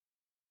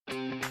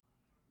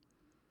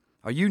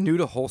Are you new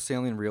to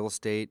wholesaling real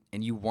estate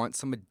and you want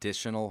some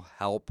additional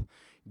help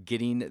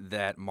getting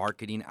that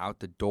marketing out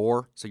the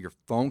door so your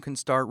phone can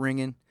start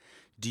ringing?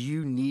 Do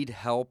you need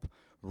help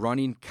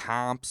running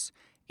comps,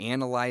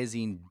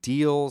 analyzing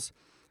deals,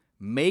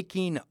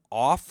 making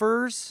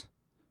offers?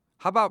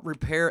 How about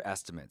repair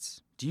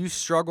estimates? Do you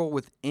struggle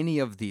with any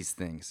of these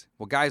things?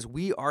 Well, guys,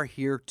 we are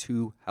here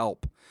to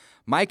help.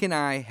 Mike and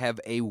I have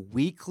a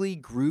weekly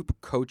group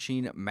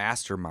coaching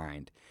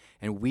mastermind,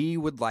 and we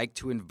would like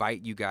to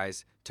invite you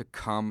guys to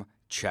come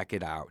check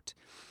it out.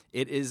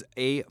 It is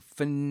a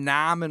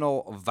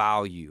phenomenal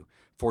value.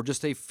 For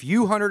just a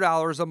few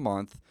 $100s a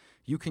month,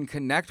 you can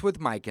connect with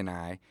Mike and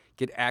I,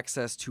 get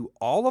access to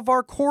all of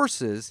our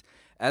courses,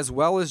 as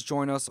well as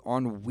join us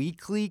on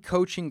weekly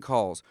coaching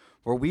calls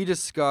where we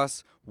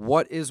discuss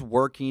what is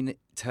working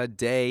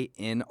today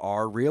in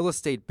our real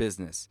estate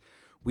business.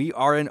 We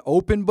are an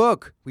open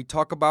book. We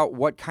talk about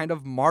what kind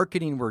of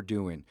marketing we're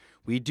doing.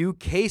 We do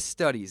case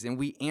studies and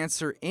we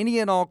answer any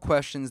and all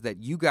questions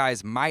that you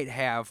guys might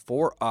have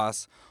for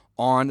us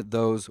on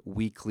those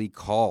weekly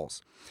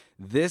calls.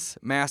 This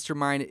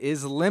mastermind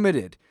is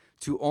limited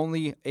to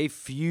only a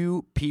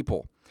few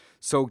people.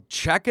 So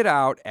check it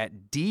out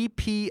at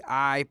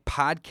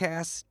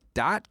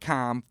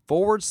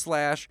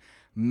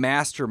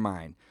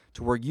dpipodcast.com/mastermind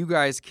to where you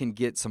guys can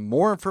get some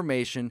more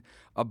information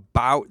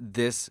about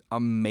this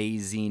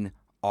amazing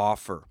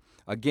offer.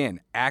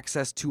 Again,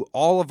 access to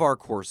all of our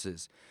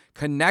courses.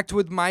 Connect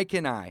with Mike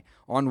and I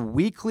on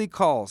weekly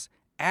calls.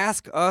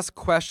 Ask us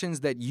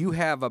questions that you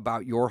have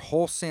about your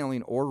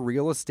wholesaling or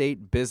real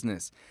estate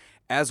business,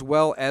 as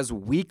well as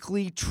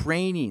weekly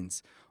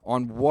trainings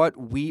on what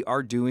we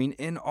are doing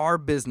in our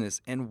business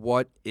and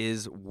what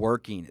is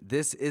working.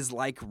 This is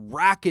like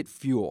rocket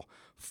fuel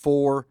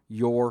for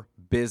your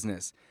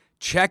business.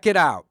 Check it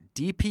out,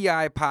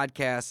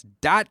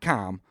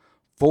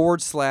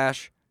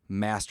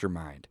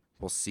 dpipodcast.com/mastermind.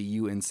 We'll see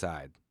you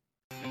inside.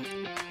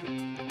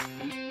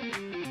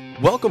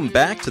 Welcome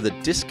back to the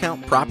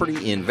Discount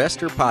Property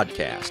Investor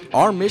Podcast.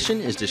 Our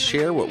mission is to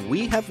share what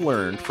we have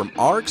learned from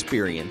our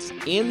experience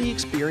and the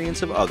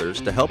experience of others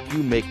to help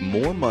you make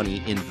more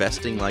money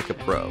investing like a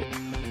pro.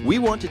 We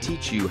want to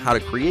teach you how to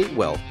create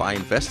wealth by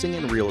investing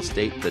in real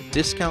estate the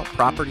Discount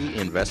Property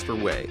Investor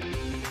way.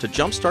 To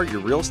jumpstart your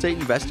real estate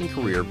investing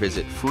career,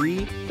 visit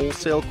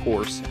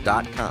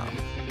freewholesalecourse.com,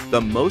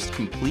 the most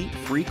complete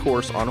free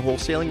course on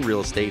wholesaling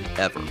real estate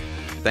ever.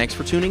 Thanks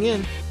for tuning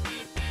in.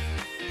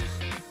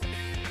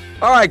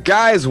 All right,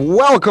 guys,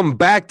 welcome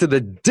back to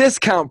the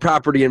Discount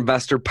Property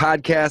Investor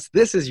Podcast.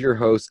 This is your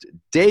host,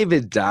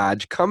 David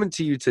Dodge, coming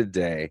to you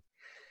today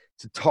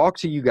to talk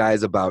to you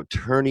guys about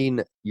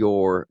turning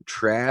your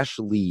trash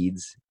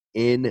leads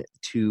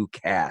into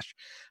cash.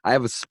 I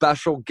have a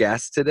special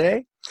guest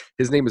today.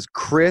 His name is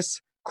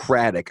Chris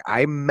Craddock.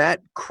 I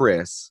met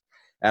Chris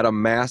at a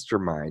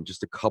mastermind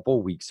just a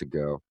couple weeks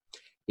ago,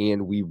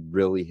 and we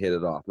really hit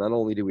it off. Not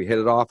only did we hit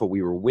it off, but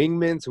we were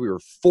wingmen, so we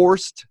were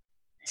forced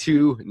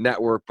to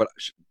network, but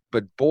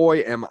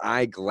boy, am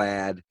I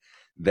glad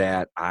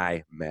that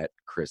I met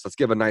Chris. Let's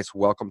give a nice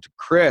welcome to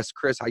Chris.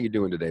 Chris, how you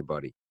doing today,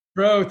 buddy?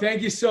 Bro,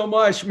 thank you so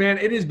much, man.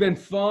 It has been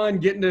fun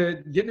getting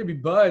to be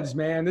buds,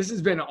 man. This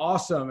has been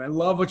awesome. I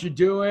love what you're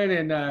doing,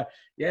 and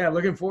yeah,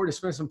 looking forward to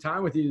spend some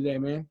time with you today,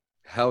 man.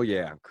 Hell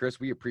yeah, Chris.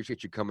 We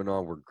appreciate you coming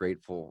on. We're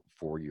grateful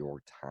for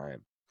your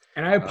time.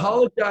 And I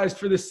apologize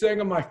for this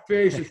thing on my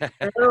face. It's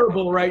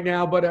terrible right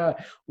now, but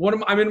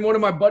I'm in one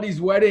of my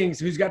buddy's weddings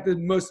who's got the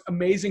most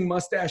amazing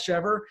mustache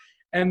ever.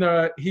 And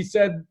he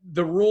said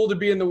the rule to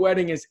be in the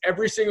wedding is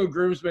every single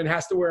groomsman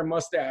has to wear a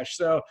mustache.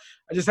 So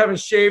I just haven't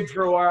shaved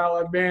for a while.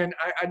 And man,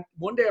 I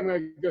one day I'm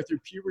going to go through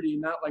puberty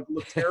and not like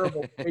look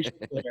terrible.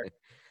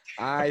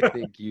 I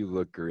think you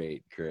look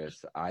great,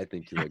 Chris. I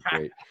think you look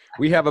great.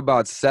 We have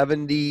about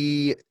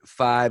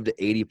 75 to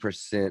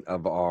 80%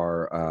 of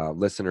our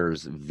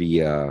listeners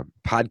via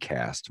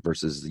podcast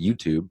versus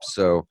YouTube.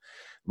 So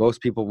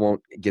most people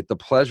won't get the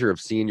pleasure of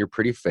seeing your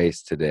pretty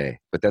face today,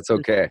 but that's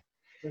okay.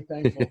 We're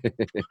thankful.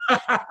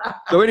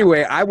 So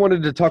anyway, I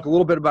wanted to talk a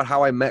little bit about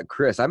how I met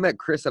Chris. I met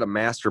Chris at a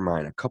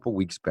mastermind a couple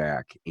weeks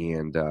back,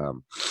 and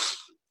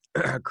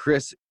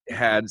Chris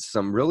had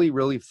some really,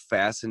 really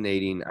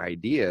fascinating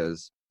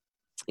ideas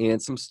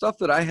and some stuff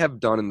that I have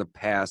done in the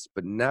past,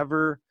 but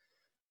never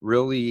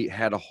really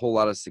had a whole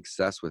lot of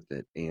success with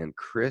it. And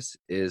Chris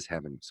is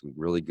having some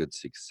really good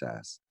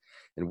success.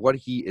 And what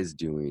he is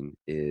doing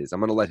is, I'm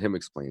going to let him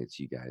explain it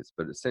to you guys,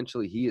 but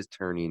essentially he is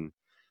turning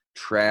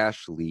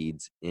trash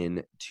leads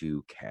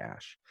into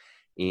cash.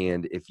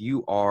 And if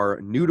you are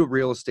new to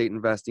real estate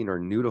investing or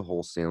new to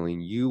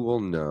wholesaling, you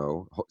will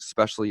know,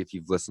 especially if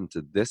you've listened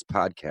to this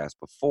podcast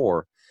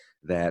before,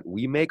 that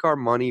we make our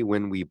money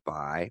when we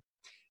buy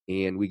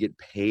and we get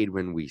paid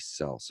when we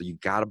sell. So you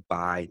got to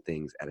buy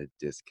things at a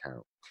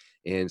discount.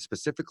 And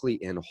specifically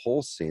in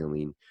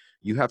wholesaling,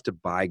 you have to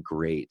buy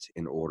great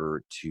in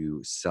order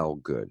to sell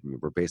good. I mean,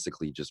 we're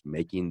basically just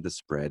making the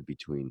spread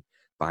between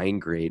buying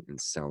great and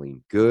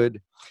selling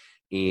good.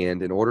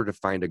 And in order to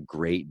find a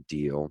great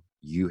deal,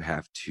 you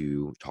have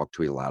to talk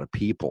to a lot of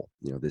people.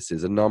 This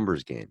is a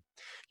numbers game.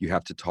 You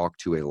have to talk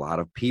to a lot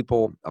of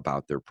people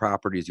about their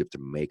properties. You have to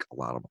make a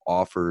lot of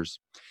offers,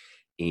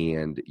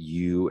 and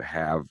you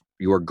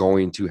are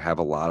going to have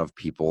a lot of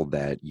people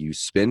that you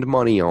spend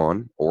money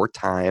on, or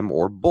time,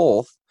 or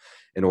both,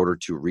 in order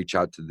to reach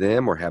out to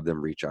them or have them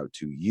reach out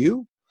to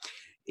you.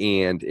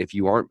 And if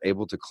you aren't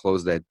able to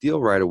close that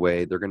deal right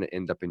away, they're going to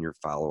end up in your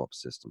follow-up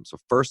system. So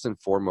first and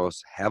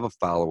foremost, have a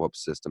follow-up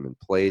system in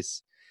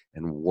place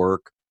and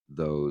work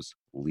those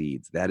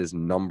leads. That is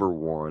number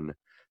one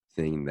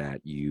thing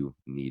that you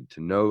need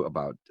to know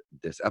about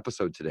this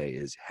episode today,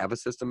 is have a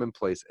system in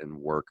place and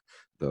work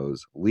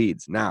those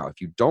leads. Now, if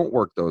you don't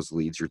work those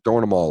leads, you're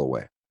throwing them all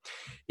away.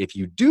 If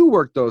you do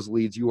work those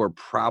leads, you are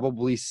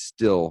probably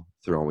still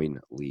throwing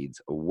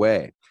leads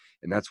away.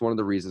 And that's one of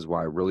the reasons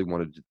why I really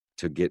wanted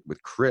to get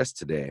with Chris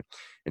today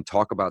and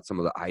talk about some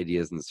of the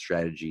ideas and the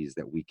strategies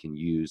that we can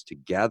use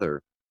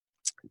together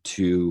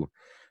to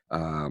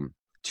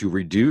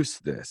reduce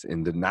this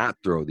and to not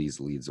throw these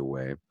leads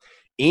away.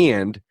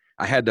 And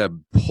I had to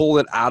pull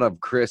it out of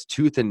Chris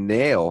tooth and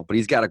nail, but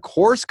he's got a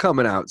course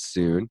coming out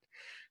soon.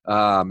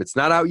 It's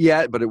not out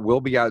yet, but it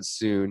will be out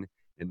soon.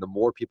 And the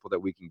more people that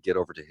we can get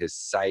over to his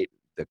site,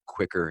 the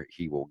quicker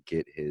he will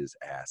get his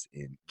ass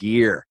in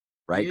gear.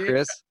 Right,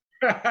 Chris?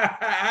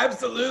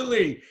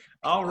 Absolutely.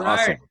 All right.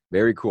 Awesome.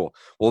 Very cool.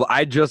 Well,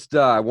 I just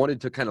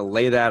wanted to kind of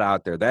lay that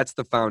out there. That's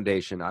the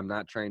foundation. I'm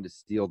not trying to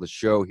steal the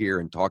show here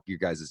and talk you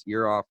guys'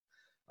 ear off.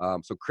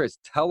 So, Chris,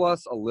 tell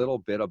us a little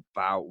bit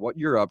about what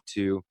you're up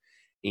to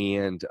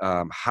and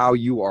how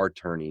you are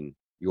turning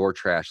your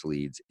trash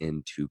leads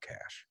into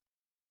cash.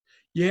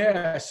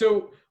 Yeah.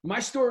 So my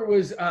story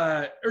was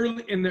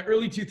early in the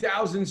early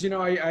 2000s.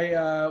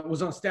 I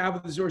was on staff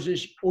with this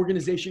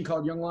organization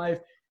called Young Life.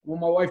 When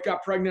my wife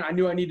got pregnant, I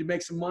knew I needed to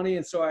make some money.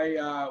 And so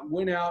I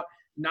went out,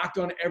 knocked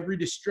on every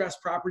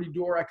distressed property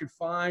door I could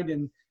find,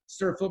 and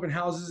started flipping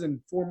houses. In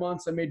 4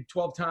 months, I made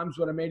 12 times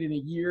what I made in a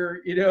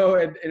year,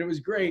 and it was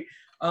great.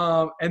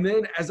 And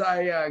then as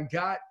I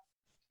got,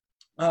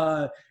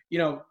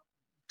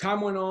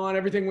 time went on,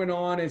 everything went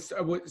on, and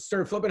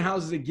started flipping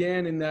houses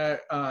again in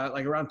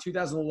like around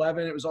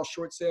 2011. It was all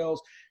short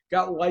sales.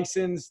 Got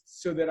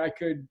licensed so that I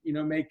could,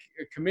 make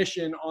a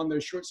commission on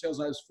those short sales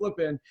I was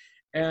flipping.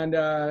 And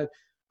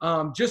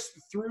just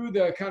through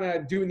the kind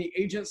of doing the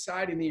agent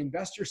side and the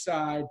investor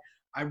side,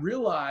 I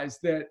realized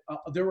that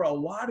there were a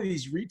lot of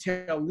these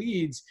retail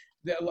leads,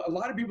 that a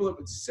lot of people that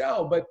would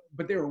sell, but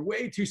they were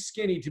way too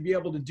skinny to be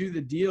able to do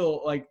the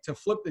deal, like to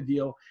flip the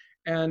deal.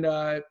 And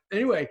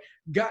anyway,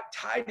 got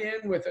tied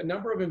in with a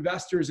number of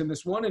investors, and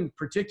this one in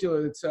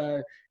particular that's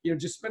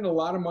just spend a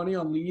lot of money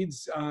on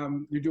leads.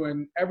 They're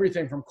doing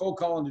everything from cold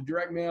calling to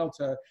direct mail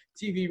to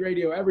TV,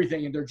 radio,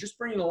 everything, and they're just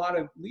bringing a lot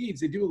of leads.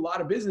 They do a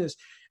lot of business,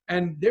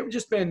 and they've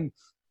just been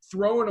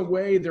throwing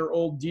away their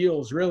old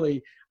deals.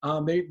 Really,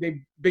 they've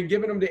been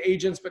giving them to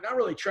agents, but not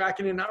really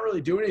tracking it, not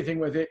really doing anything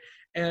with it.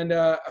 And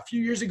a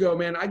few years ago,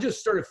 man, I just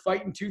started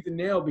fighting tooth and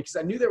nail because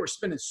I knew they were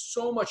spending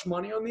so much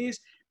money on these.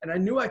 And I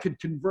knew I could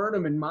convert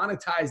them and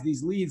monetize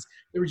these leads.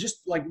 They were just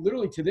like,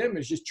 literally to them,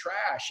 it's just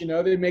trash.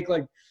 They'd make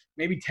like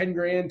maybe 10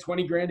 grand,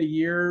 20 grand a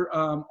year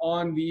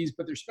on these,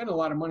 but they're spending a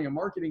lot of money on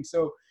marketing.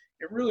 So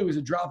it really was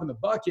a drop in the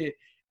bucket.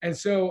 And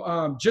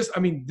so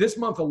this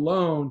month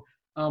alone,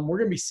 we're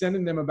going to be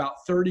sending them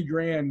about 30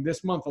 grand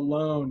this month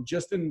alone,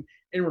 just in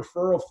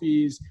referral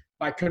fees,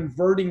 by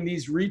converting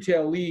these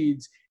retail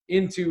leads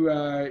into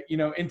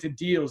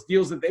deals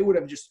that they would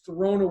have just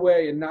thrown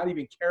away and not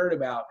even cared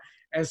about.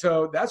 And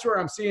so that's where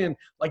I'm seeing,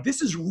 like,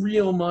 this is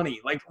real money.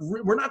 Like,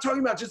 we're not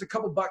talking about just a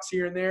couple bucks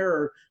here and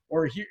there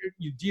or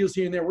deals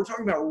here and there. We're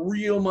talking about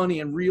real money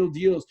and real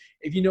deals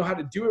if you know how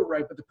to do it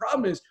right. But the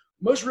problem is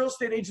most real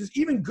estate agents,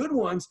 even good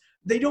ones,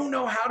 they don't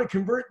know how to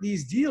convert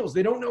these deals.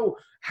 They don't know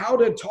how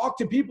to talk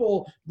to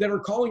people that are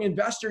calling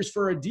investors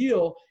for a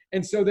deal.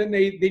 And so then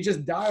they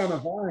just die on a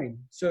vine.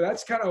 So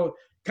that's kind of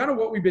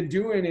what we've been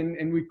doing.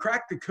 And we've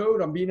cracked the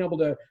code on being able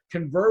to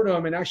convert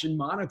them and actually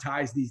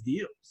monetize these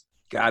deals.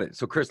 Got it.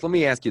 So, Chris, let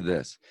me ask you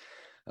this,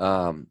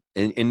 and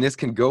this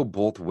can go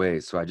both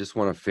ways. So I just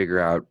want to figure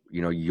out,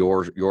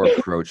 your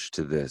approach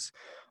to this.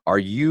 Are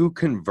you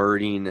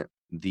converting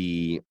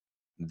the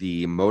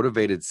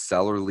motivated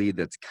seller lead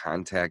that's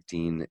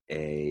contacting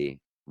an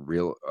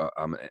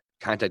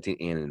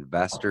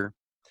investor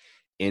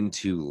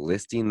into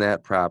listing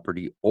that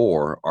property,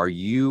 or are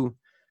you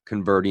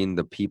converting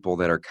the people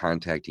that are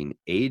contacting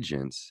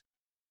agents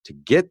to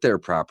get their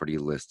property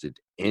listed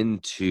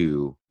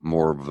into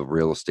more of the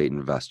real estate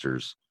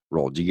investors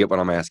role? Do you get what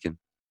I'm asking?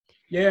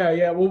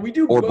 Yeah. Well, we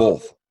do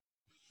both.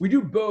 We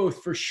do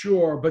both for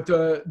sure. But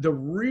the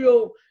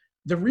real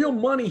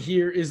money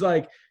here is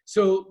like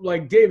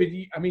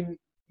David,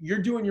 you're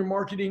doing your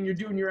marketing, you're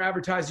doing your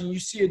advertising, you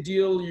see a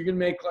deal, you're going to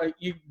make, like,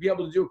 you be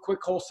able to do a quick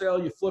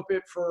wholesale, you flip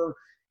it for,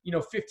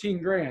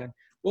 15 grand.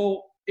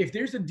 Well, if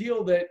there's a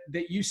deal that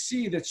you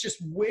see that's just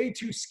way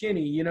too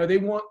skinny, they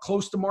want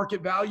close to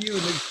market value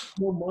and there's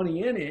more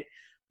money in it,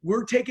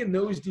 we're taking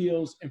those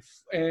deals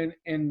and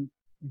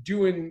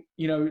doing,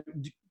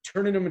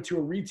 turning them into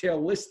a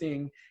retail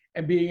listing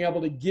and being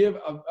able to give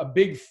a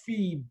big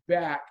fee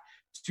back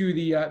to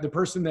the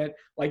person that,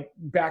 like,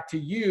 back to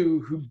you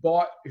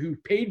who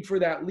paid for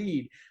that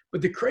lead.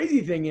 But the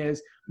crazy thing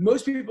is,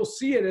 most people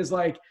see it as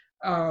like,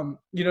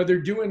 they're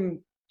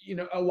doing,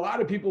 a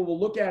lot of people will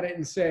look at it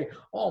and say,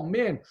 oh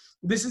man,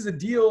 this is a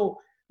deal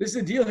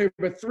here,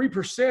 but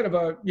 3% of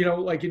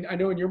I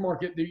know in your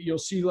market you'll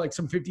see like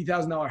some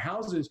 $50,000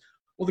 houses.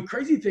 Well, the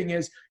crazy thing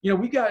is,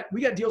 we got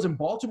deals in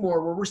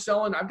Baltimore where we're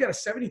selling. I've got a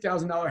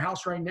 $70,000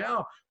 house right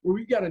now where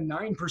we've got a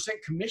 9%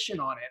 commission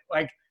on it.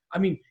 Like, I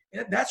mean,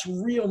 that's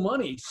real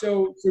money.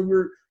 So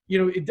we're,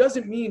 it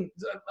doesn't mean,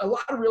 a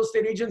lot of real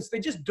estate agents, they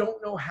just don't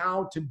know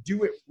how to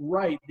do it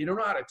right. They don't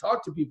know how to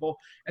talk to people.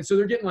 And so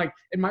they're getting, like,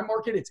 in my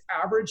market, it's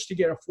average to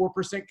get a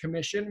 4%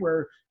 commission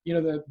where,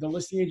 the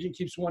listing agent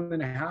keeps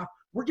 1.5%.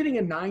 We're getting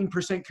a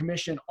 9%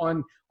 commission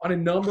on a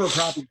number of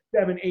properties,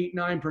 7, 8,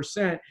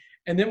 9%.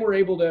 And then we're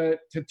able to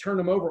turn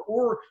them over.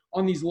 Or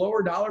on these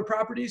lower dollar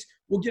properties,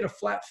 we'll get a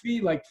flat fee,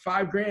 like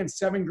 $5,000,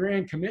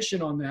 $7,000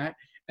 commission on that.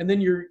 And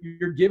then you're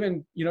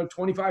given,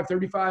 25,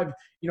 35,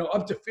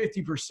 up to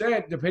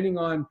 50%, depending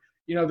on,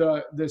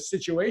 the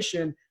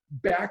situation,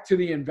 back to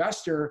the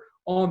investor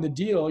on the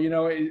deal,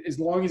 as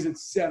long as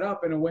it's set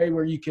up in a way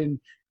where you can,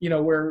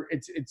 where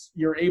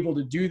you're able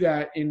to do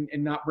that and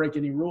not break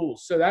any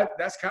rules. So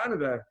that's kind of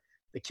the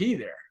key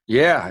there.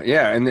 Yeah.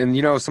 Yeah. And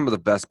then, some of the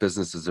best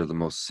businesses are the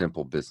most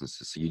simple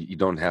businesses. So you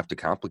don't have to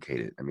complicate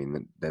it. I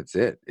mean, that's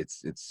it.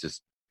 It's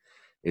just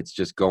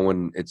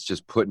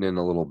putting in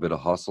a little bit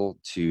of hustle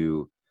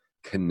to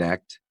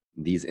connect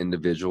these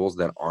individuals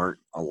that aren't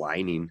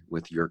aligning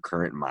with your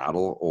current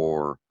model,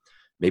 or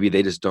maybe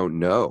they just don't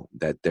know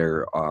that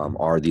there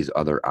are these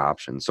other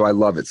options. So I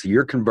love it. So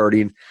you're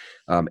converting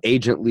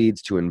agent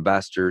leads to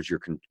investors, you're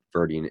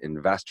converting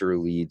investor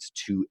leads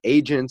to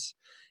agents,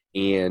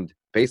 and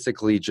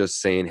basically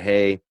just saying,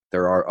 hey,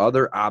 there are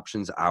other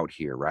options out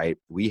here, right?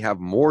 We have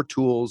more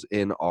tools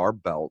in our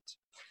belt.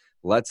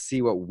 Let's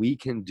see what we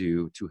can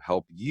do to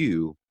help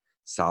you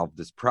solve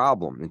this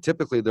problem. And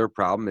typically their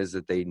problem is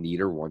that they need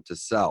or want to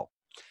sell.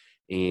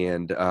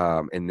 And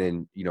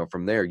then,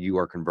 from there, you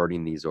are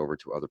converting these over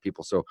to other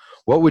people. So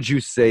what would you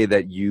say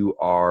that you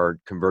are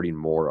converting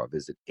more of?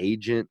 Is it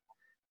agent,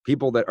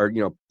 people that are,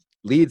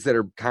 leads that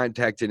are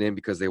contacted in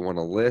because they want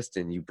to list,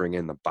 and you bring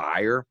in the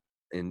buyer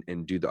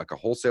and do like a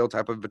wholesale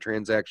type of a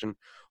transaction?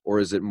 Or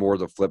is it more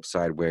the flip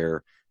side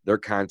where they're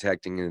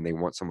contacting and they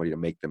want somebody to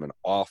make them an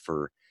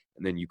offer,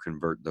 and then you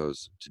convert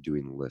those to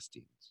doing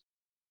listings?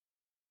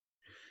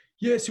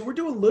 Yeah, so we're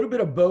doing a little bit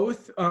of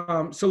both.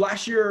 So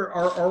last year,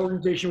 our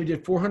organization, we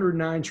did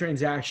 409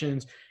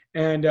 transactions,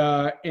 and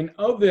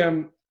of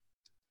them,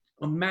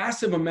 a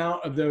massive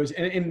amount of those,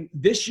 and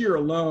this year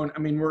alone, I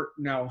mean,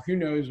 who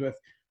knows with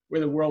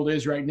where the world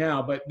is right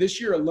now, but this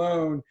year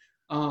alone,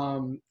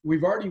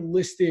 we've already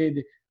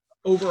listed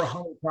over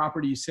 100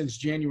 properties since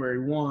January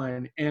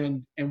 1,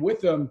 and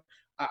with them,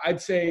 I'd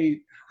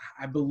say,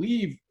 I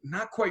believe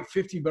not quite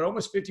 50, but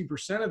almost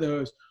 50% of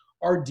those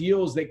are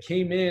deals that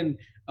came in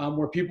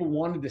where people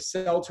wanted to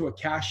sell to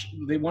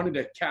they wanted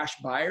a cash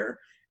buyer,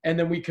 and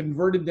then we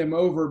converted them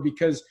over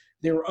because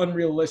they were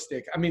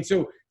unrealistic. I mean,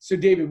 so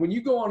David, when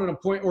you go on an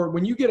appointment, or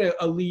when you get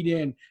a lead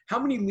in, how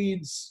many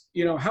leads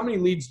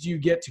do you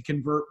get to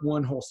convert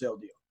one wholesale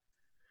deal?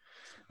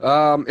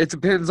 It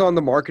depends on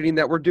the marketing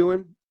that we're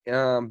doing,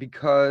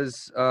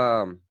 because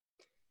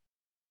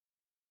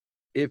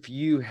if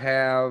you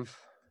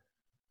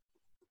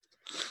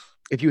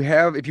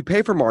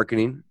pay for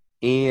marketing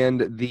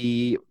and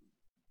the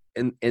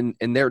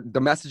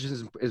message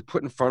is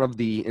put in front of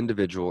the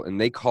individual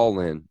and they call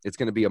in, it's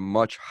going to be a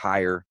much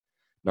higher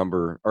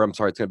number, it's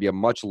going to be a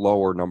much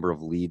lower number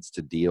of leads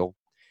to deal,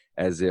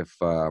 as if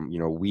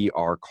we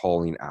are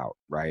calling out,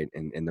 right?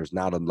 And there's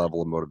not a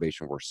level of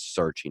motivation, we're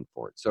searching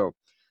for it. So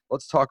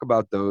let's talk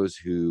about those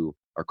who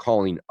are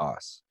calling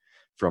us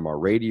from our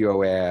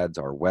radio ads,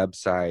 our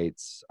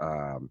websites,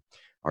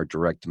 our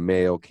direct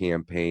mail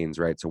campaigns,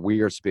 right? So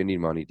we are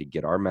spending money to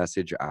get our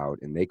message out,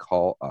 and they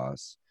call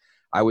us.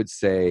 I would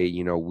say,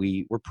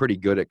 we're pretty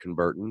good at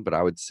converting, but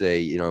I would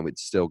say,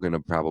 it's still going to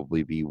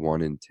probably be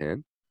 1 in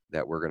 10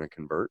 that we're going to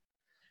convert.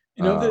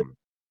 And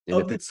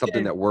if it's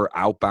something that we're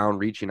outbound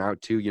reaching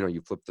out to,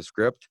 you flip the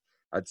script,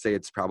 I'd say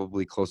it's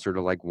probably closer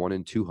to like 1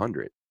 in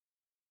 200.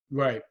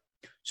 Right.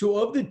 So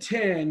of the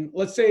 10,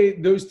 let's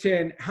say those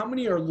 10, how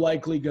many are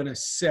likely going to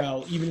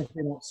sell, even if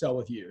they don't sell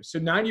with you? So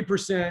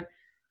 90%,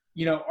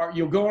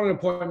 you'll go on an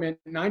appointment,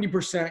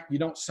 90% you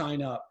don't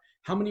sign up.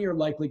 How many are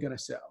likely going to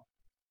sell?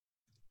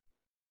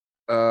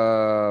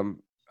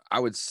 I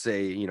would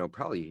say,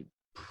 probably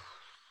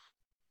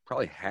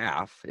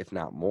half, if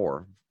not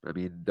more. I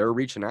mean, they're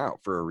reaching out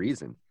for a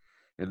reason.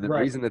 And the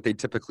reason that they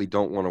typically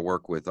don't want to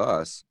work with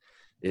us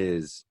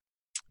is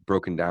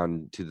broken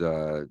down to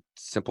the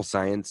simple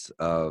science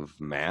of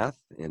math.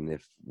 And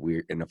if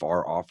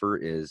our offer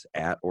is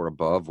at or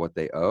above what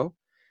they owe,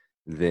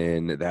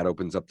 then that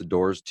opens up the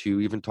doors to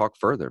even talk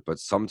further. But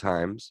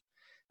sometimes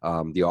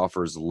The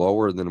offer is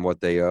lower than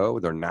what they owe.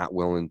 They're not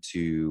willing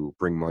to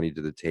bring money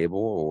to the table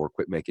or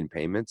quit making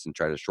payments and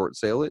try to short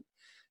sale it.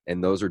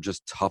 And those are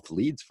just tough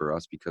leads for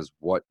us, because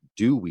what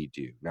do we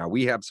do? Now,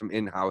 we have some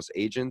in-house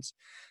agents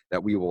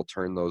that we will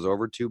turn those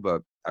over to,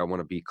 but I want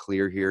to be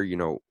clear here,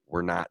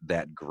 we're not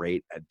that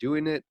great at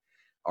doing it.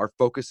 Our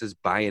focus is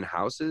buying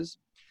houses.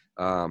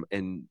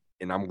 And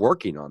I'm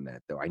working on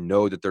that, though. I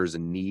know that there's a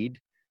need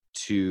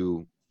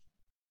to,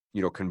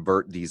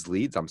 convert these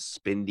leads. I'm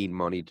spending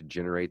money to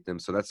generate them.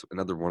 So that's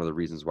another one of the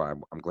reasons why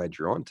I'm glad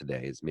you're on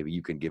today, is maybe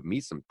you can give me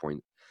some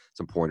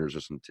pointers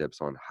or some tips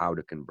on how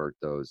to convert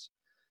those,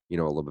 a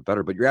little bit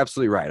better. But you're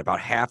absolutely right. About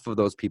half of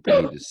those people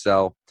need to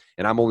sell,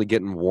 and I'm only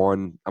getting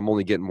one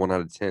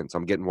out of 10. So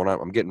I'm getting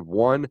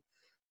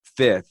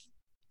 1/5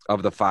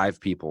 of the 5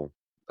 people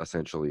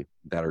essentially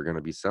that are going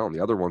to be selling. The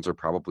other ones are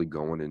probably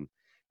going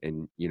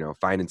and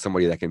finding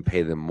somebody that can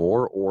pay them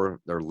more, or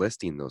they're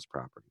listing those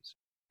properties.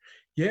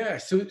 Yeah.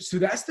 So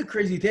that's the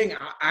crazy thing.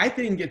 I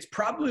think it's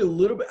probably a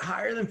little bit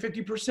higher than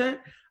 50%,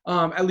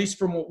 at least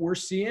from what we're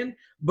seeing.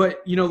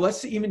 But,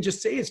 let's even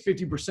just say it's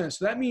 50%.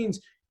 So that means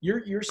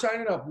you're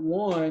signing up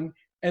one,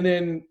 and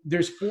then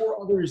there's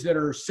 4 others that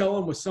are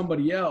selling with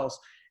somebody else.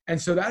 And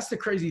so that's the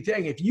crazy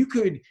thing. If you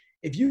could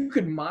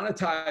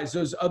monetize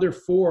those other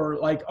 4,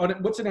 like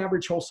what's an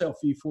average wholesale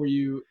fee for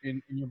you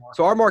in your market?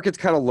 So our market's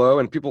kind of low,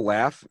 and people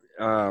laugh.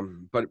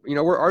 But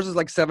ours is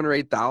like 7,000 or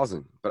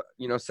 8,000, but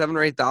 7,000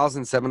 or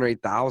 8,000, 7,000 or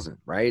 8,000,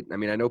 right? I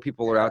mean, I know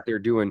people are out there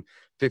doing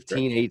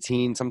 15,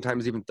 18,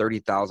 sometimes even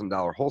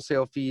 $30,000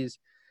 wholesale fees.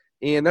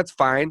 And that's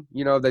fine.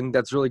 Then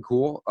that's really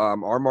cool.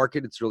 Our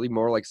market, it's really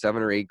more like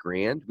 7 or 8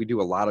 grand. We do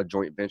a lot of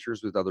joint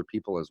ventures with other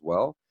people as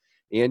well.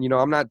 And,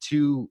 I'm not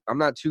too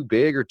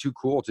big or too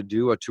cool to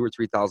do a $2,000 or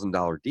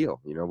 $3,000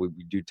 deal. We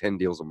do 10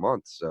 deals a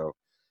month. So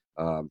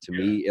to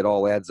me, it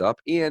all adds up,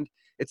 and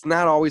it's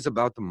not always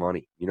about the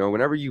money.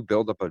 Whenever you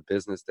build up a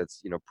business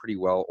that's, pretty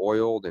well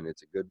oiled, and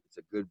it's a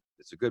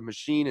good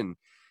machine, and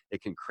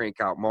it can crank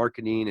out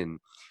marketing, and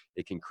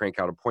it can crank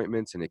out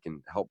appointments, and it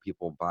can help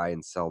people buy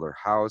and sell their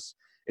house.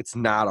 It's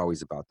not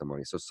always about the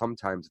money. So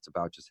sometimes it's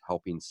about just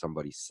helping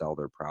somebody sell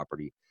their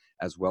property,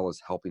 as well as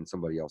helping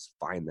somebody else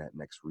find that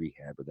next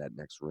rehab or that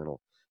next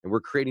rental. And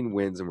we're creating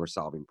wins, and we're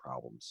solving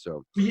problems.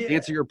 So to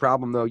answer your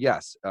problem, though,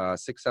 yes,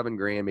 6, 7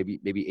 grand,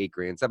 maybe 8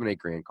 grand, 7, 8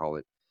 grand, call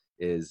it,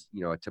 is,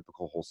 a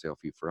typical wholesale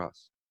fee for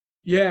us.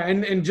 Yeah.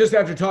 And just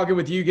after talking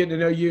with you, getting to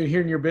know you and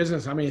hearing your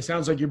business, I mean, it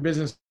sounds like your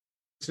business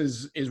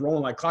is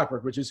rolling like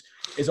clockwork, which is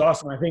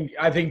awesome.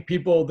 I think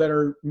people that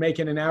are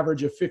making an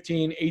average of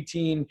 15,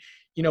 18,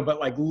 but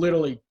like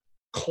literally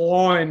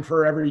clawing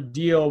for every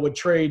deal would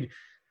trade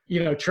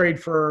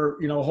for,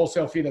 a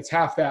wholesale fee that's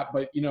half that,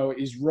 but,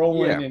 is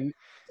rolling and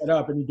set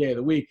up any day of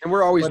the week. And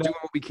we're always doing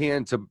what we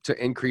can to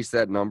increase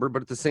that number.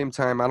 But at the same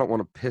time, I don't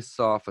want to piss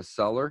off a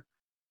seller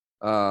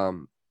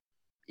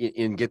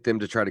and get them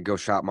to try to go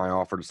shop my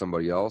offer to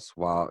somebody else,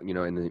 while,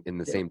 in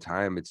the same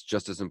time, it's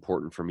just as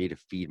important for me to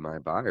feed my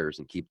buyers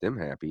and keep them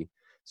happy,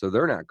 so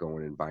they're not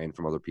going and buying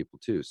from other people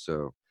too.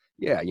 So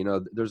yeah,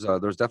 there's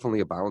definitely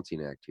a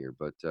balancing act here.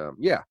 But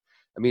yeah,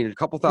 I mean, a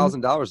couple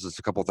 $1,000 is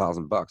a couple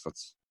 $1,000.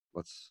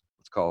 Let's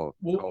call it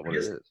what it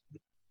is.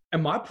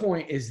 And my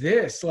point is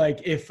this: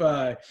 like, if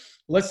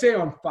let's say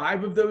on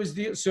 5 of those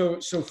deals, so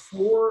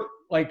 4,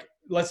 like,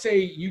 let's say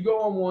you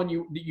go on one,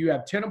 you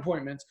have 10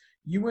 appointments,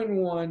 you win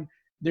one.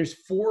 There's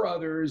 4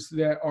 others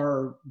that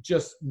are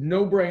just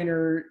no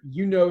brainer.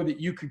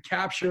 That you could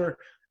capture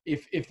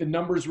if the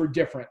numbers were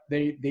different.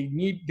 They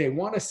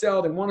want to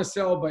sell,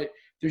 but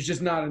there's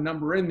just not a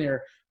number in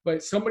there.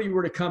 But somebody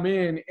were to come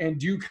in and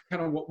do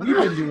kind of what we've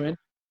been doing,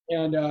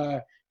 and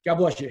God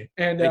bless you,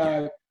 and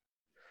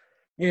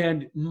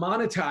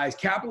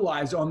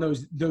capitalize on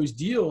those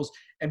deals,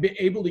 and be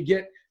able to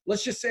get,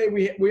 let's just say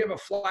we have a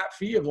flat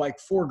fee of like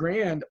 $4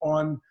 grand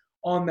on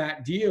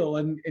that deal,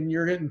 and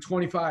you're getting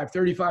 25,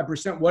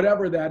 35%,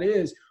 whatever that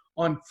is,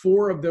 on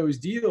 4 of those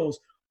deals.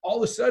 All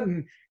of a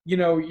sudden,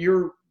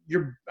 you're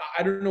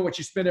I don't know what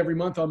you spend every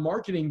month on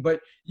marketing, but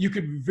you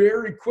could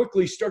very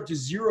quickly start to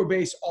zero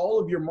base all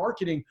of your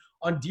marketing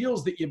on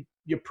deals that you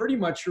pretty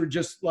much are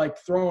just like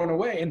throwing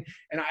away. And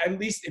at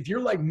least if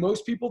you're like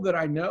most people that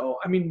I know,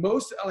 I mean,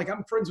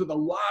 I'm friends with a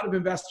lot of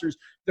investors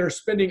that are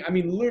spending, I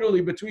mean,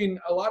 literally between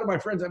a lot of my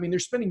friends, I mean, they're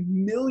spending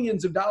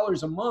millions of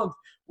dollars a month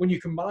when you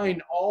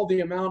combine all the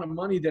amount of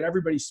money that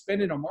everybody's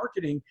spending on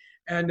marketing,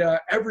 and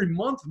every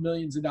month,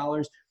 millions of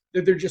dollars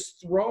that they're just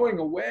throwing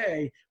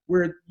away,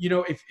 where,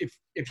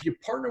 if you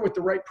partner with the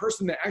right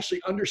person that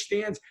actually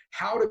understands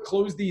how to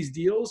close these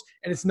deals,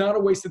 and it's not a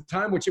waste of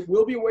time, which it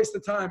will be a waste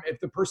of time if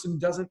the person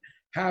doesn't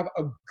have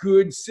a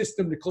good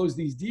system to close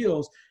these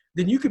deals,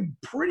 then you could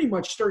pretty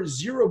much start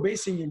zero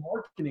basing your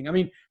marketing. I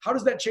mean, how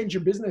does that change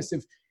your business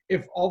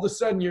if all of a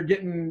sudden you're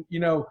getting,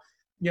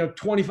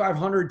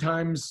 2,500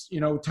 times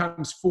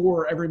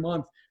 4 every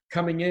month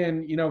coming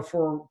in,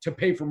 to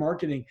pay for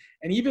marketing?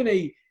 And even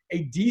a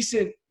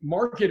decent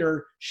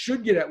marketer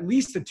should get at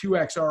least a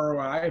 2x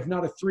ROI, if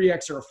not a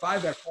 3x or a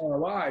 5x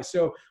ROI.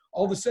 So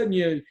all of a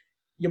sudden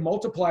you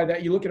multiply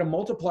that, you look at a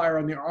multiplier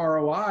on the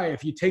ROI.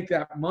 If you take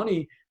that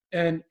money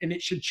and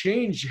it should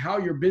change how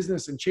your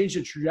business and change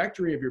the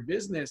trajectory of your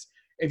business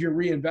if you're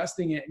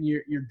reinvesting it and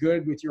you're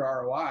good with your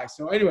ROI.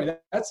 So anyway,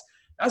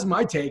 that's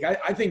my take.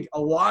 I think a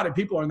lot of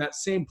people are in that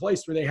same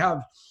place where they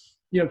have,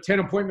 10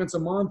 appointments a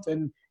month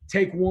and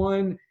take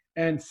one,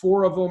 and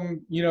 4 of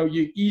them,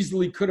 you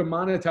easily could have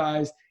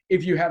monetized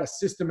if you had a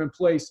system in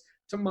place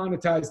to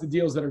monetize the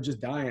deals that are just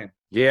dying.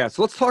 Yeah.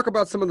 So let's talk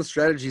about some of the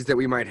strategies that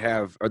we might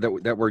have, or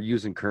that we're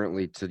using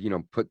currently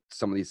to, put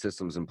some of these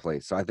systems in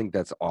place. So I think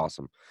that's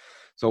awesome.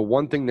 So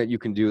one thing that you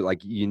can do, like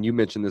you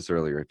mentioned this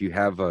earlier, if you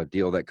have a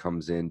deal that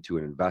comes into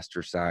an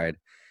investor side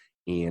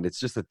and it's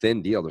just a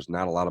thin deal, there's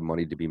not a lot of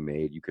money to be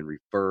made, you can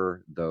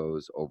refer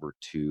those over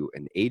to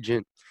an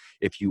agent.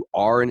 If you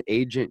are an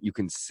agent, you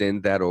can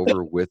send that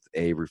over with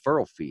a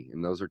referral fee.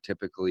 And those are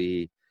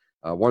typically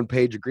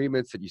one-page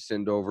agreements that you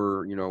send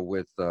over,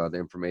 with the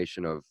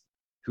information of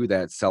who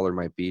that seller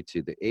might be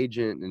to the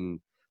agent.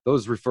 And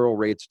those referral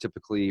rates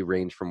typically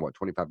range from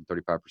 25 to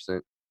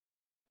 35%.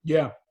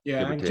 Yeah.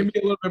 And can be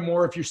a little bit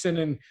more if you're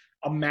sending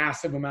a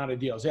massive amount of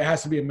deals. It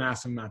has to be a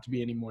massive amount to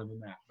be any more than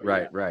that.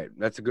 But right.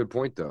 That's a good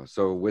point though.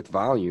 So with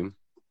volume,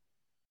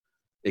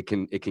 it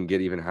can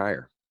get even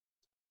higher.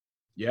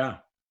 Yeah.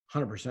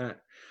 100%.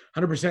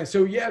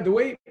 So yeah, the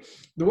way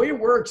it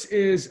works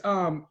is,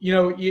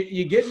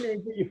 you get an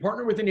agent, you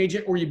partner with an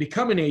agent, or you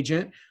become an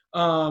agent.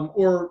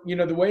 Or,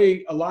 the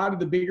way a lot of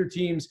the bigger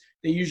teams,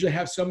 they usually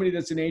have somebody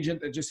that's an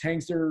agent that just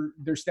hangs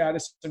their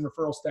status and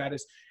referral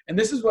status. And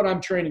this is what I'm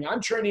training.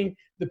 I'm training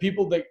the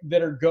people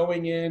that are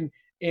going in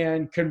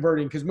and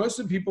converting, because most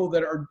of the people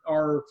that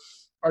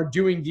are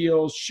doing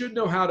deals should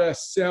know how to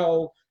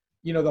sell,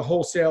 the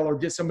wholesale or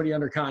get somebody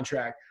under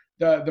contract.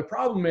 The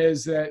problem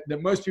is that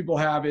most people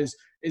have is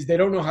they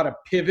don't know how to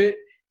pivot.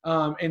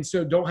 And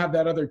so don't have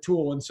that other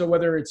tool. And so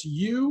whether it's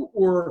you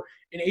or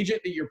an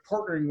agent that you're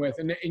partnering with,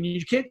 and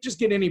you can't just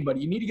get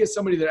anybody, you need to get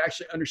somebody that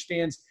actually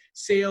understands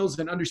sales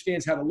and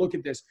understands how to look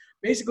at this,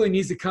 basically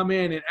needs to come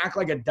in and act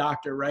like a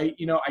doctor, right?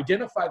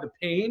 Identify the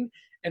pain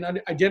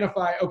and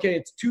identify, okay,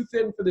 it's too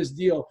thin for this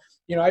deal.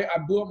 I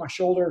blew up my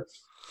shoulder.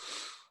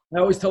 I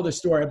always tell this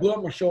story. I blew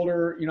up my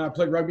shoulder. I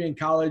played rugby in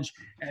college.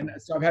 And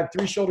so I've had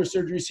 3 shoulder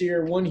surgeries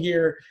here, 1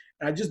 here,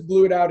 and I just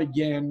blew it out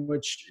again,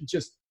 which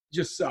just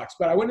sucks.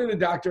 But I went to the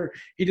doctor.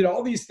 He did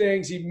all these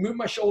things. He moved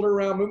my shoulder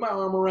around, moved my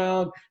arm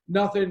around,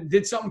 nothing.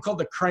 Did something called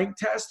the crank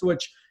test,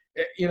 which,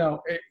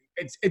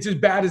 it's as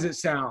bad as it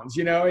sounds.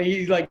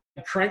 He like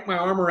cranked my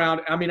arm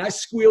around. I mean, I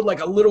squealed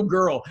like a little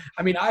girl.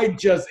 I mean,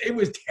 it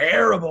was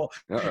terrible.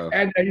 Uh-oh.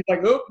 And he's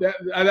like, oh,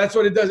 that's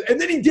what it does.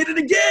 And then he did it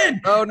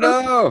again. Oh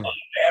no. Man,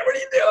 what are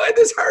you doing?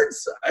 This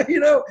hurts,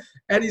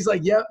 And he's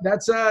like, yeah,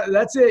 that's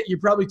it. You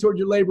probably tore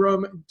your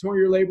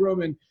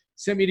labrum and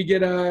sent me to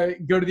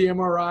go to the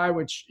MRI,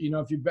 which,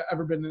 if you've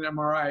ever been in an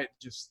MRI,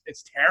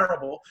 it's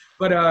terrible.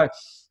 But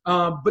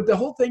the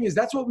whole thing is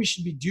that's what we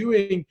should be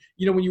doing.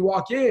 When you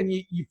walk in,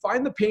 you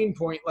find the pain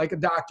point like a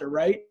doctor,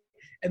 right?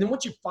 And then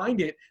once you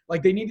find it,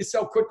 like they need to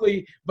sell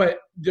quickly, but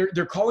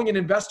they're calling an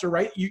investor,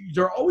 right?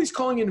 They're always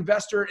calling an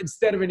investor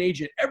instead of an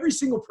agent. Every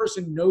single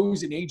person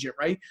knows an agent,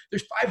 right?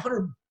 There's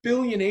 500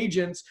 billion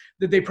agents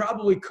that they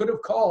probably could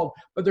have called,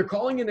 but they're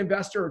calling an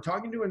investor or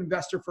talking to an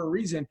investor for a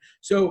reason.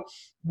 So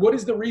what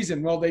is the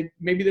reason? Well,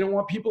 maybe they don't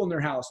want people in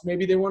their house.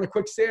 Maybe they want a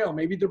quick sale.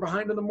 Maybe they're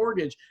behind on the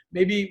mortgage.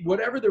 Maybe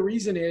whatever the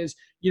reason is,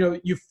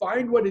 you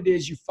find what it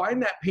is, you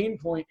find that pain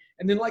point,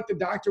 and then like the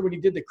doctor, when he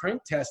did the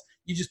crank test,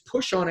 you just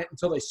push on it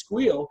until they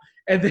squeal.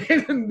 And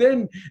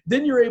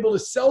then you're able to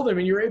sell them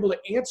and you're able to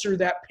answer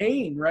that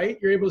pain, right?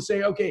 You're able to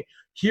say, okay,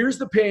 here's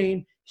the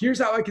pain. Here's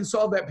how I can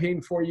solve that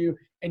pain for you.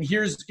 And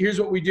here's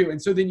what we do.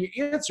 And so then you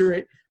answer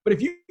it. But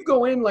if you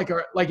go in like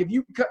if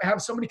you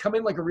have somebody come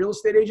in like a real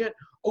estate agent,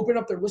 open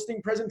up their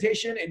listing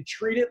presentation and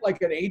treat it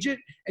like an agent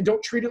and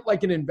don't treat it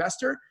like an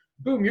investor,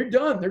 boom, you're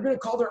done. They're going to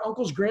call their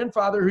uncle's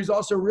grandfather, who's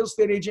also a real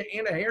estate agent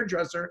and a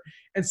hairdresser,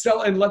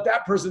 and let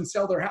that person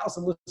sell their house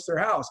and list their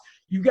house.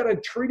 You've got to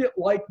treat it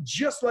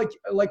just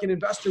like an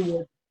investor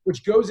would,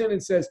 which goes in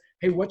and says,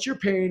 hey, what's your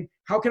pain?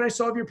 How can I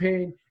solve your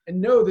pain? And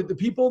know that the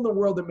people in the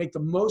world that make the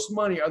most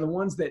money are the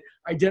ones that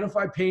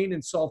identify pain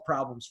and solve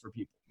problems for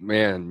people.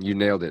 Man, you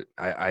nailed it.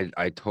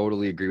 I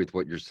totally agree with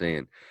what you're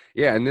saying.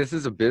 Yeah, and this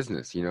is a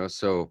business,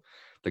 so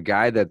the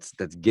guy that's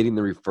getting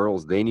the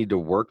referrals, they need to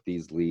work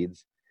these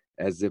leads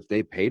as if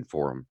they paid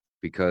for them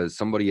because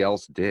somebody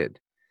else did.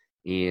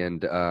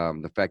 And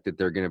the fact that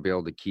they're going to be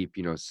able to keep,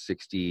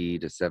 60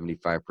 to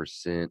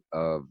 75%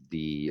 of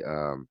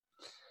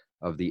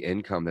the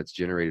income that's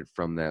generated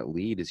from that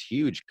lead is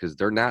huge because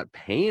they're not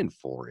paying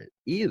for it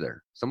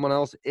either. Someone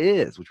else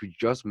is, which we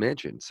just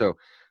mentioned. So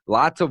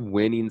lots of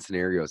winning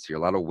scenarios here, a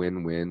lot of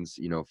win-wins,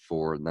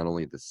 for not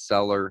only the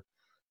seller,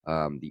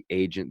 the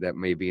agent that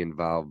may be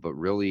involved, but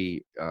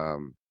really,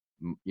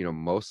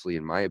 mostly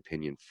in my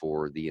opinion,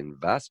 for the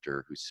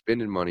investor who's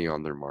spending money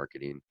on their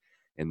marketing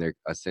and they're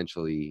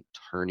essentially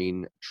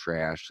turning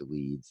trash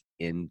leads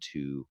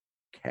into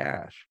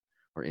cash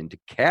or into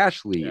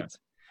cash leads.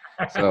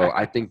 So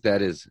I think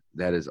that is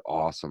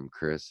awesome,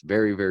 Chris.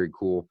 Very, very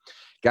cool.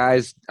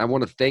 Guys, I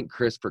want to thank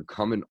Chris for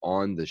coming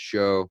on the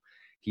show.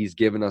 He's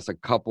given us a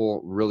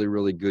couple really,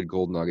 really good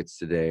gold nuggets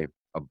today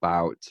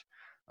about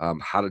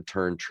how to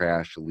turn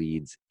trash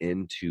leads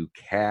into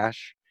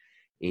cash.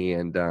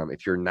 And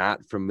if you're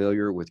not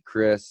familiar with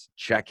Chris,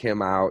 check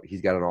him out.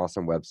 He's got an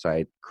awesome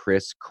website,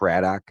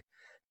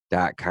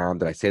 Craddock.com.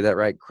 Did I say that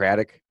right?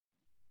 Craddock?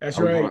 That's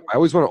right. I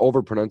always want to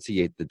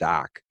over-pronunciate the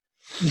doc.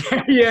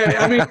 Yeah,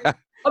 I mean,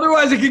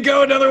 otherwise it could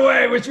go another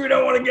way, which we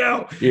don't want to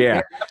go.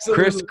 Yeah,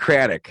 Chris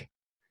Craddock.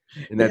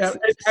 And that's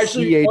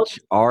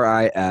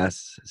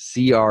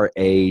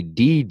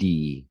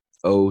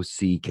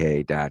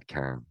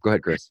ChrisCraddock.com. Go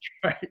ahead, Chris.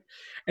 Right.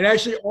 And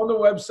actually on the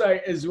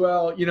website as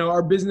well,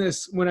 our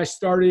business, when I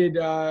started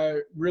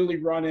really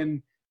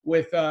running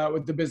with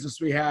the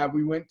business we have,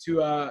 we went to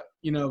a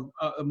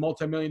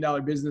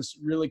multi-million-dollar business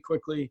really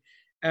quickly.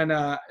 And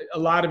a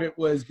lot of it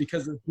was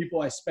because of the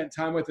people I spent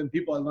time with and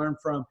people I learned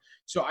from.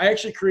 So I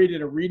actually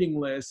created a reading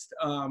list.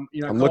 I'm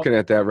looking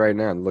at that right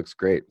now. It looks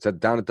great. It's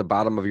down at the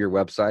bottom of your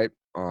website,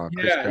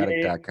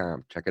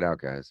 ChrisCraddock.com. Check it out,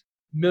 guys.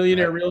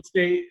 Millionaire real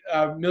estate,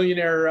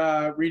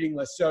 millionaire reading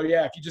list. So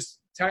yeah, if you just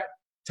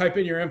type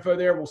in your info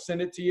there, we'll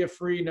send it to you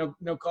free, no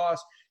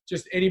cost.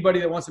 Just anybody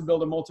that wants to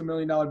build a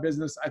multi-million-dollar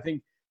business. I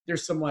think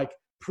there's some like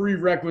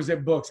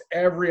prerequisite books.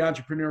 Every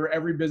entrepreneur,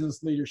 every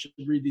business leader should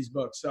read these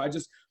books. So I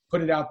just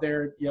put it out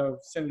there,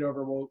 send it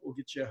over. We'll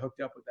get you hooked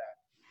up with that.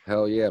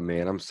 Hell yeah,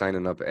 man. I'm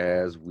signing up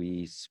as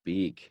we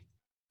speak.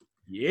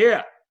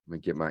 Yeah. Let me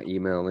get my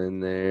email in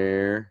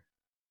there.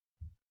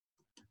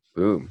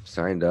 Boom.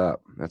 Signed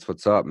up. That's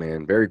what's up,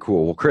 man. Very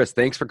cool. Well, Chris,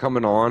 thanks for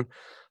coming on.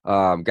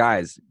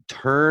 Guys,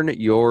 turn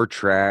your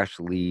trash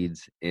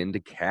leads into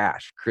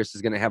cash. Chris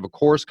is going to have a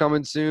course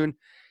coming soon.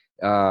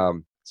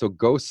 So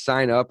go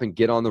sign up and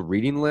get on the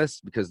reading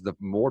list, because the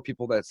more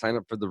people that sign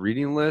up for the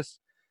reading list,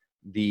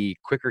 the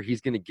quicker he's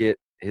going to get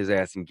his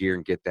ass in gear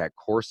and get that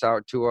course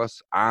out to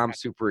us. I'm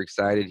super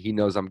excited. He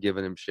knows I'm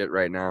giving him shit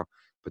right now,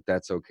 but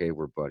that's okay.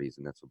 We're buddies,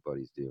 and that's what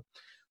buddies do.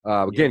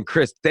 Again,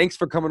 Chris, thanks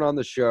for coming on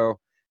the show.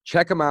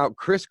 Check him out,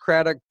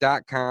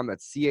 ChrisCraddock.com.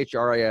 That's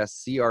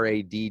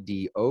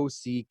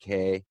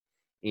ChrisCraddock.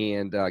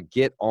 And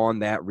get on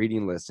that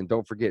reading list. And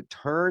don't forget,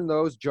 turn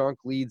those junk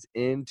leads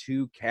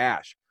into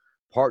cash.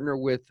 Partner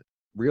with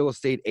real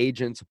estate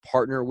agents,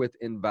 partner with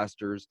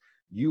investors.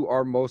 You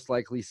are most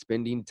likely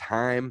spending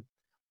time,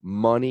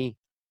 money,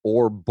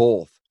 or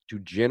both to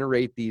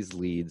generate these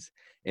leads.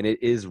 And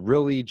it is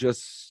really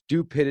just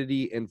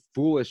stupidity and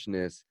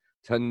foolishness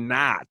to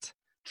not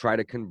try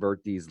to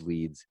convert these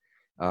leads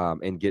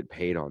and get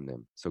paid on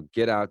them. So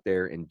get out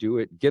there and do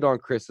it. Get on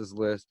Chris's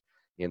list.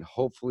 And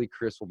hopefully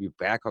Chris will be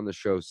back on the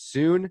show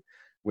soon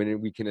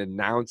when we can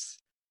announce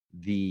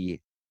the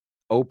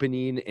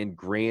opening and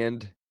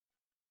grand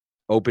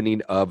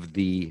opening of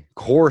the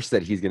course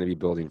that he's going to be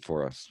building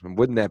for us. And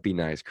wouldn't that be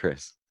nice,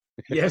 Chris?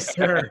 Yes,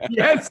 sir.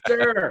 Yes,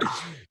 sir.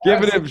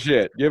 Giving him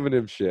shit.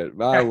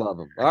 I love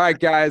him. All right,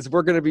 guys,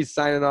 we're going to be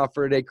signing off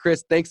for today.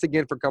 Chris, thanks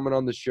again for coming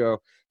on the show.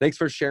 Thanks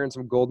for sharing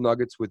some gold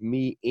nuggets with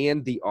me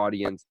and the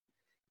audience.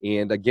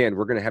 And again,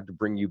 we're going to have to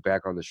bring you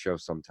back on the show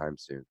sometime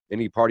soon.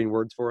 Any parting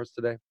words for us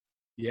today?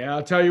 Yeah,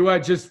 I'll tell you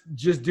what, just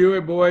do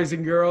it, boys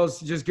and girls.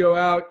 Just go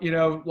out.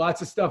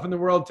 Lots of stuff in the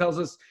world tells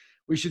us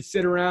we should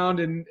sit around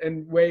and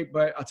wait.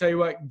 But I'll tell you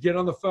what, get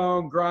on the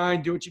phone,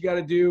 grind, do what you got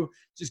to do.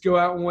 Just go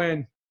out and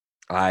win.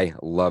 I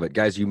love it.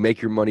 Guys, you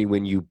make your money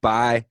when you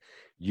buy.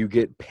 You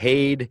get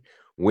paid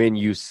when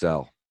you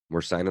sell.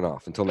 We're signing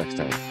off. Until next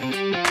time.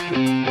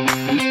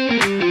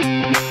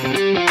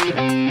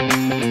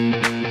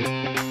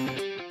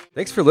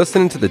 Thanks for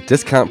listening to the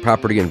Discount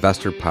Property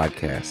Investor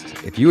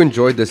Podcast. If you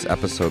enjoyed this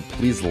episode,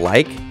 please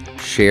like,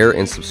 share,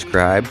 and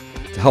subscribe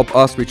to help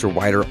us reach a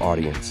wider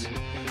audience.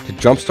 To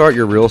jumpstart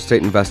your real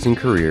estate investing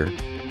career,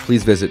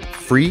 please visit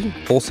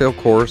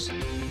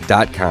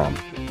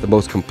freewholesalecourse.com, the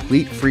most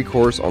complete free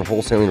course on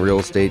wholesaling real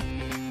estate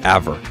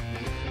ever.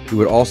 We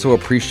would also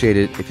appreciate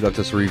it if you left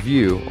us a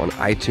review on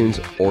iTunes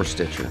or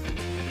Stitcher.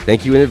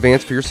 Thank you in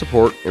advance for your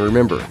support, and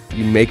remember,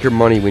 you make your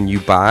money when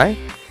you buy,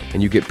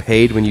 and you get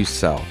paid when you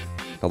sell.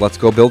 Now let's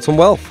go build some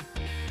wealth.